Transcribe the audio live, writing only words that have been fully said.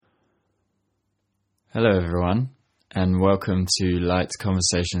Hello everyone, and welcome to Light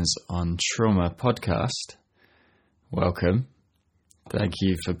Conversations on Trauma podcast. Welcome. Thank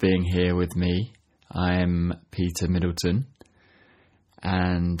you for being here with me. I'm Peter Middleton,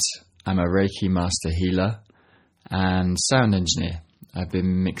 and I'm a Reiki Master Healer and sound engineer. I've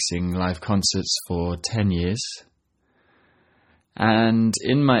been mixing live concerts for 10 years, and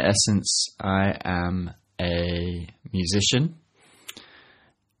in my essence, I am a musician,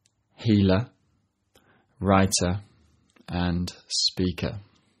 healer, writer and speaker.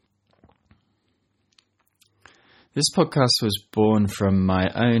 This podcast was born from my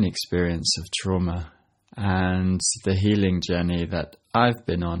own experience of trauma and the healing journey that I've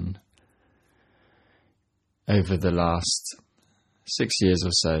been on over the last 6 years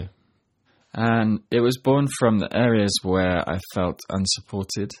or so. And it was born from the areas where I felt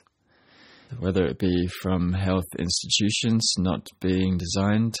unsupported, whether it be from health institutions not being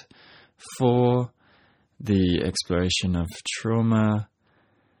designed for the exploration of trauma,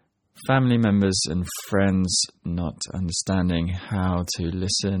 family members and friends not understanding how to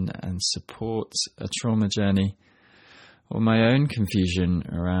listen and support a trauma journey, or my own confusion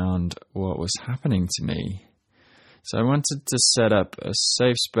around what was happening to me. So I wanted to set up a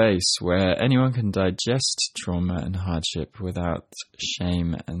safe space where anyone can digest trauma and hardship without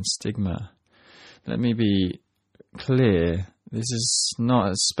shame and stigma. Let me be clear. This is not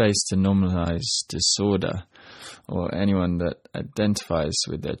a space to normalize disorder or anyone that identifies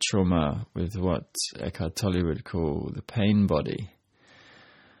with their trauma with what Eckhart Tolle would call the pain body.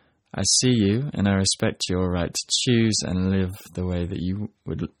 I see you and I respect your right to choose and live the way that you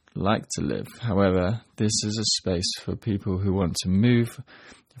would like to live. However, this is a space for people who want to move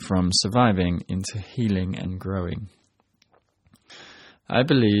from surviving into healing and growing. I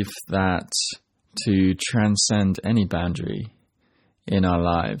believe that to transcend any boundary in our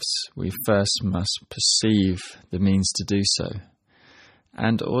lives, we first must perceive the means to do so,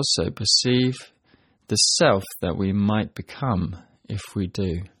 and also perceive the self that we might become if we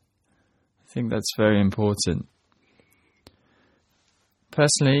do. I think that's very important.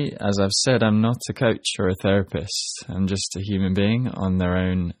 Personally, as I've said, I'm not a coach or a therapist. I'm just a human being on their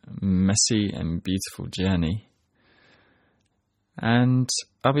own messy and beautiful journey. And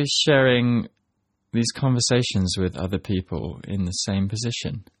I'll be sharing these conversations with other people in the same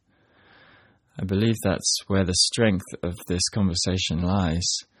position. I believe that's where the strength of this conversation lies.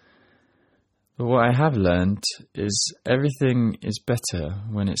 But what I have learned is everything is better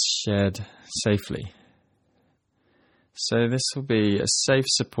when it's shared safely. So this will be a safe,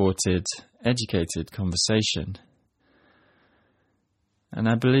 supported, educated conversation. And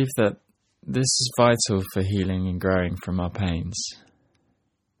I believe that this is vital for healing and growing from our pains.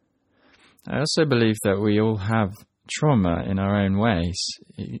 I also believe that we all have trauma in our own ways,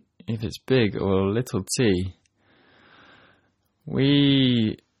 if it's big or little t.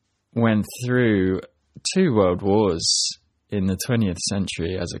 We went through 2 world wars in the 20th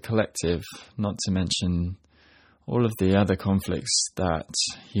century as a collective, not to mention all of the other conflicts that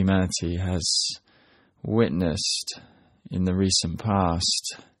humanity has witnessed in the recent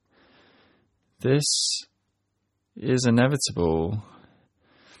past. This is inevitable,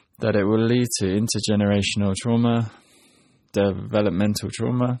 that it will lead to intergenerational trauma, developmental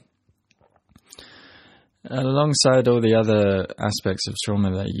trauma, alongside all the other aspects of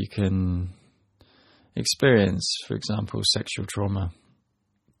trauma that you can experience, for example, sexual trauma.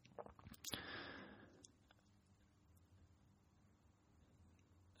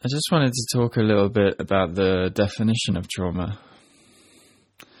 I just wanted to talk a little bit about the definition of trauma.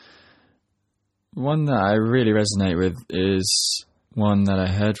 One that I really resonate with is one that I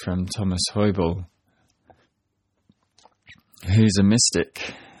heard from Thomas Heuvel, who's a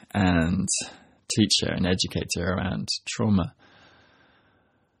mystic and teacher and educator around trauma.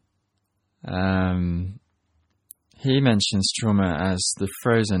 He mentions trauma as the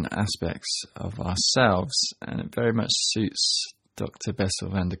frozen aspects of ourselves, and it very much suits Dr.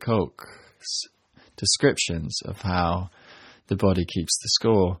 Bessel van der Kolk's descriptions of how the body keeps the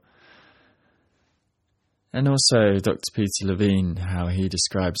score. And also Dr. Peter Levine, how he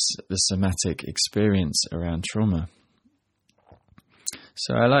describes the somatic experience around trauma.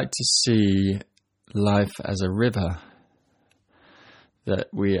 So I like to see life as a river that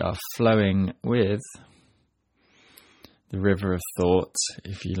we are flowing with, the river of thought,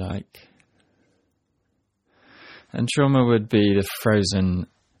 if you like. And trauma would be the frozen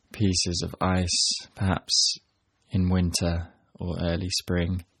pieces of ice, perhaps in winter or early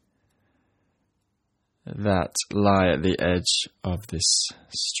spring, that lie at the edge of this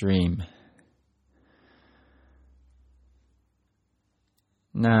stream.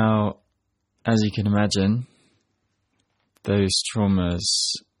 Now, as you can imagine, those traumas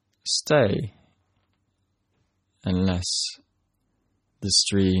stay unless the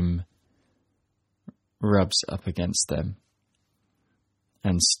stream rubs up against them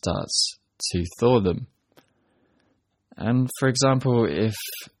and starts to thaw them. And for example, if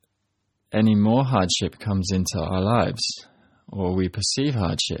any more hardship comes into our lives, or we perceive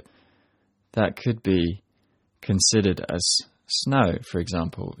hardship, that could be considered as snow, for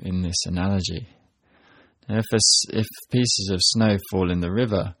example, in this analogy. Now, if pieces of snow fall in the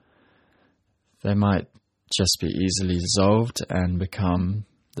river, they might just be easily dissolved and become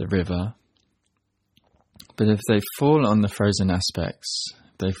the river. But if they fall on the frozen aspects,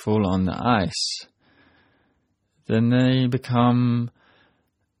 they fall on the ice, then they become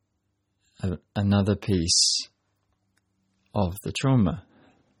another piece of the trauma.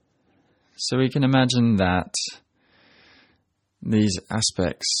 So we can imagine that these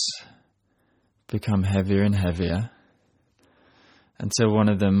aspects become heavier and heavier until one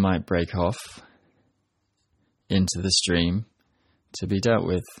of them might break off into the stream to be dealt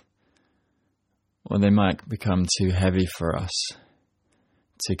with, or they might become too heavy for us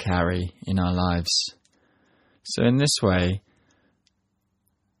to carry in our lives. So in this way,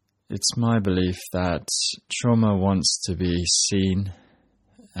 it's my belief that trauma wants to be seen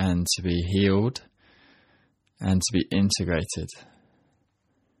and to be healed and to be integrated,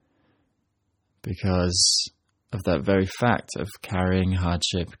 because of that very fact of carrying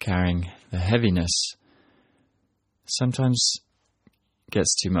hardship, carrying the heaviness, sometimes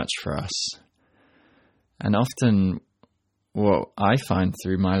gets too much for us. And often what I find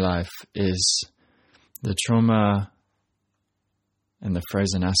through my life is the trauma and the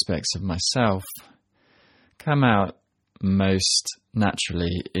frozen aspects of myself come out most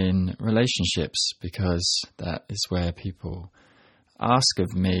naturally in relationships, because that is where people ask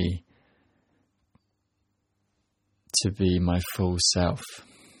of me to be my full self.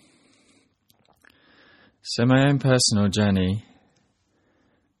 So my own personal journey,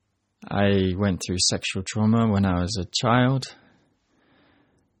 I went through sexual trauma when I was a child,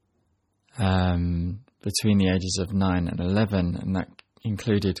 between the ages of 9 and 11, and that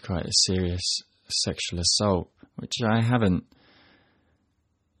included quite a serious sexual assault, which I haven't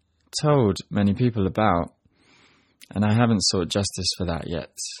told many people about, and I haven't sought justice for that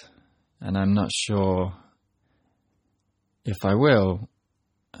yet, and I'm not sure if I will.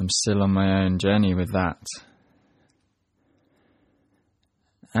 I'm still on my own journey with that.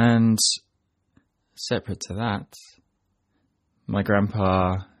 And separate to that, my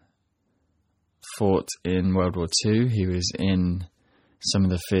grandpa fought in World War II. He was in some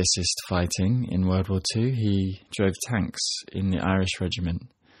of the fiercest fighting in World War II. He drove tanks in the Irish Regiment,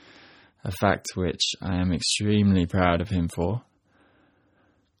 a fact which I am extremely proud of him for.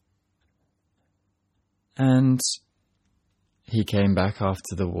 And he came back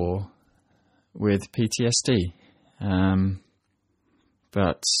after the war with PTSD,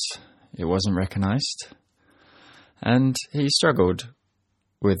 but it wasn't recognised, and he struggled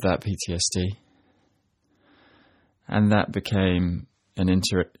with that PTSD, and that became an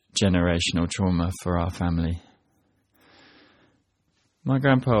intergenerational trauma for our family. My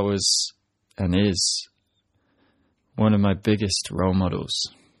grandpa was and is one of my biggest role models.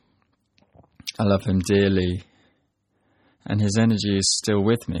 I love him dearly, and his energy is still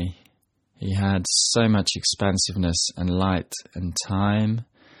with me. He had so much expansiveness and light and time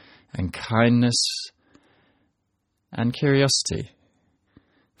and kindness and curiosity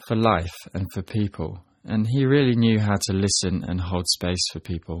for life and for people. And he really knew how to listen and hold space for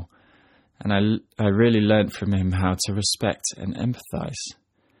people. And I really learnt from him how to respect and empathise,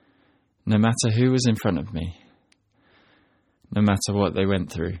 no matter who was in front of me, no matter what they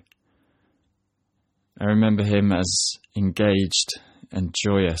went through. I remember him as engaged and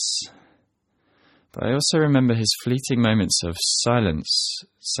joyous, but I also remember his fleeting moments of silence,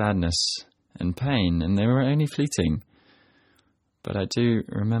 sadness and pain, and they were only fleeting. But I do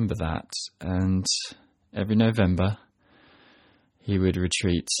remember that, and every November he would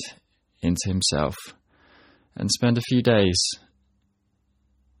retreat into himself and spend a few days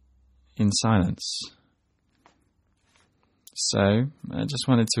in silence. So I just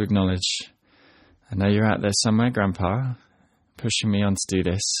wanted to acknowledge, I know you're out there somewhere, Grandpa, pushing me on to do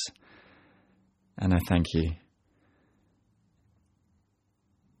this, and I thank you.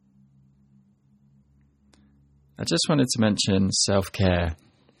 I just wanted to mention self-care.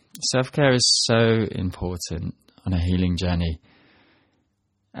 Self-care is so important on a healing journey,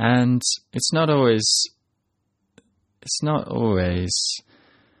 and it's not always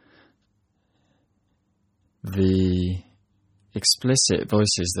the explicit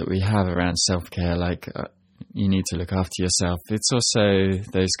voices that we have around self-care, like you need to look after yourself. It's also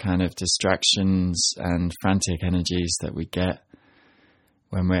those kind of distractions and frantic energies that we get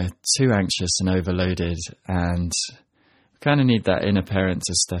when we're too anxious and overloaded, and we kind of need that inner parent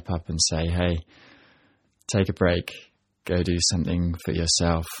to step up and say, hey, take a break, go do something for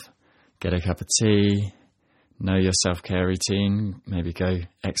yourself, get a cup of tea, know your self-care routine, maybe go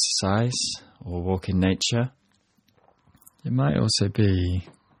exercise or walk in nature. It might also be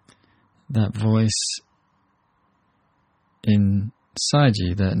that voice inside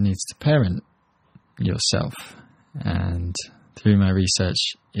you that needs to parent yourself. And through my research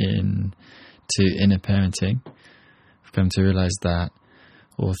into inner parenting, I've come to realize that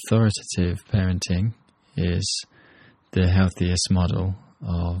authoritative parenting is the healthiest model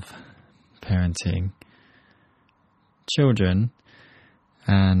of parenting children,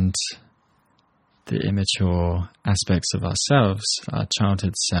 and the immature aspects of ourselves, our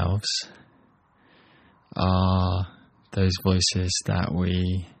childhood selves, are those voices that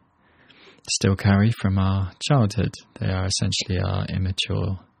we still carry from our childhood. They are essentially our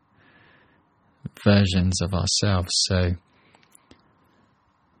immature versions of ourselves. So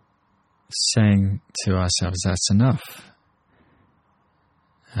saying to ourselves, that's enough.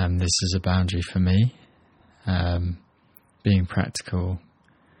 This is a boundary for me. Being practical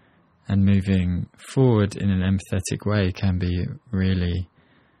and moving forward in an empathetic way can be really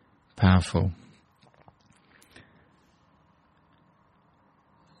powerful.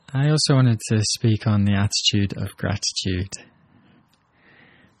 I also wanted to speak on the attitude of gratitude,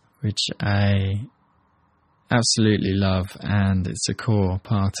 which I absolutely love, and it's a core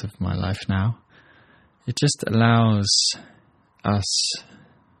part of my life now. It just allows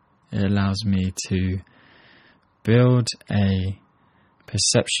me to build a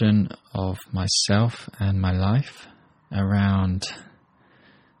perception of myself and my life around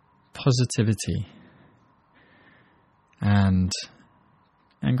positivity and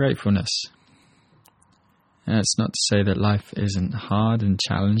gratefulness. And it's not to say that life isn't hard and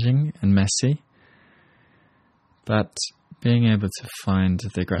challenging and messy, but being able to find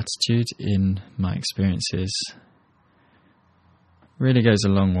the gratitude in my experiences really goes a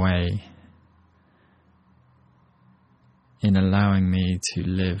long way in allowing me to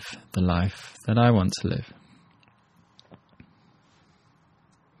live the life that I want to live.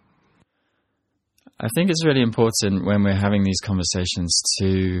 I think it's really important when we're having these conversations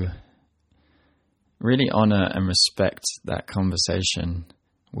to really honour and respect that conversation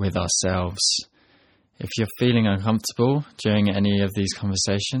with ourselves. If you're feeling uncomfortable during any of these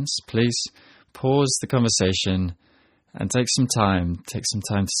conversations, please pause the conversation and take some time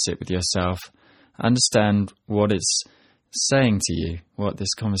to sit with yourself, understand what it's saying to you, what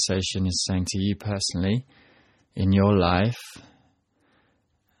this conversation is saying to you personally in your life.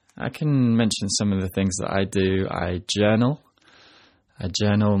 I can mention some of the things that I do. I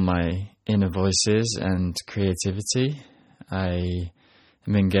journal my inner voices and creativity. I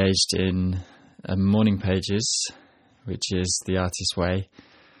am engaged in morning pages, which is the artist's way,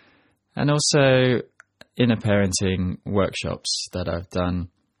 and also inner parenting workshops that I've done.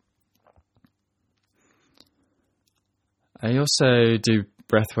 I also do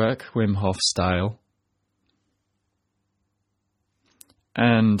breathwork, Wim Hof style,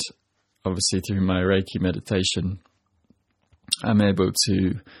 and obviously through my Reiki meditation, I'm able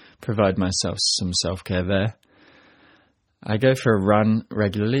to provide myself some self-care there. I go for a run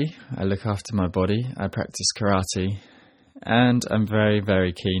regularly, I look after my body, I practice karate, and I'm very,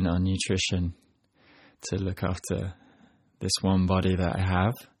 very keen on nutrition to look after this one body that I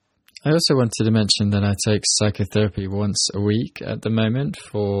have. I also wanted to mention that I take psychotherapy once a week at the moment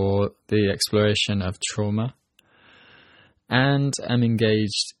for the exploration of trauma, and I'm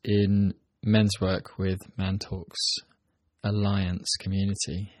engaged in men's work with Man Talks Alliance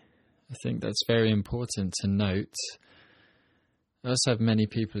community. I think that's very important to note. I also have many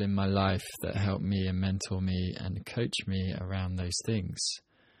people in my life that help me and mentor me and coach me around those things.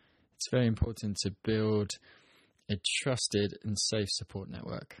 It's very important to build a trusted and safe support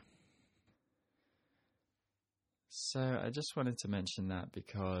network. So I just wanted to mention that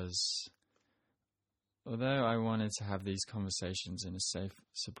because although I wanted to have these conversations in a safe,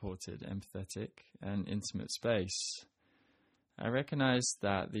 supported, empathetic and intimate space, I recognise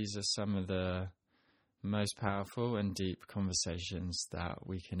that these are some of the most powerful and deep conversations that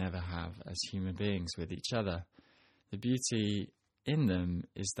we can ever have as human beings with each other. The beauty in them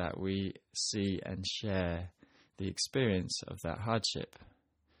is that we see and share the experience of that hardship.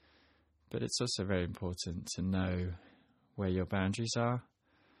 But it's also very important to know where your boundaries are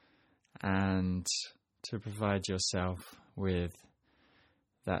and to provide yourself with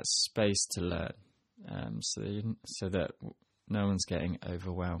that space to learn, so that no one's getting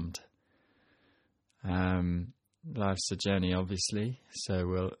overwhelmed. Life's a journey, obviously,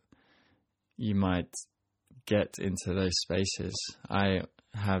 so you might get into those spaces. I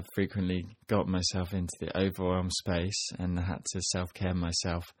have frequently got myself into the overwhelmed space and had to self-care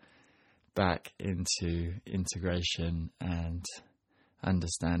myself back into integration and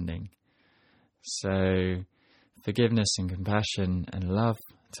understanding. So forgiveness and compassion and love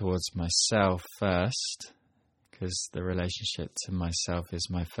towards myself first, because the relationship to myself is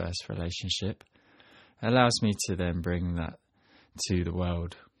my first relationship, allows me to then bring that to the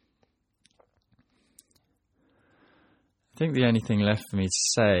world. I think the only thing left for me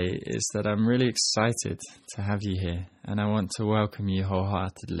to say is that I'm really excited to have you here, and I want to welcome you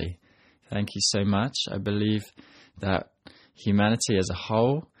wholeheartedly. Thank you so much. I believe that humanity as a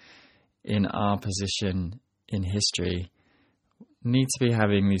whole, in our position in history, need to be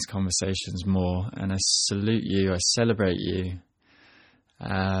having these conversations more, and I salute you, I celebrate you,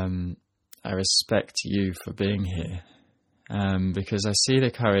 I respect you for being here, because I see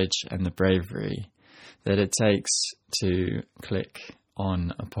the courage and the bravery that it takes to click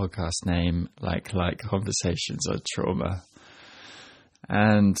on a podcast name like Conversations on Trauma.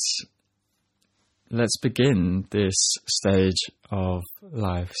 And let's begin this stage of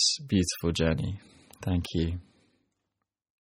life's beautiful journey. Thank you.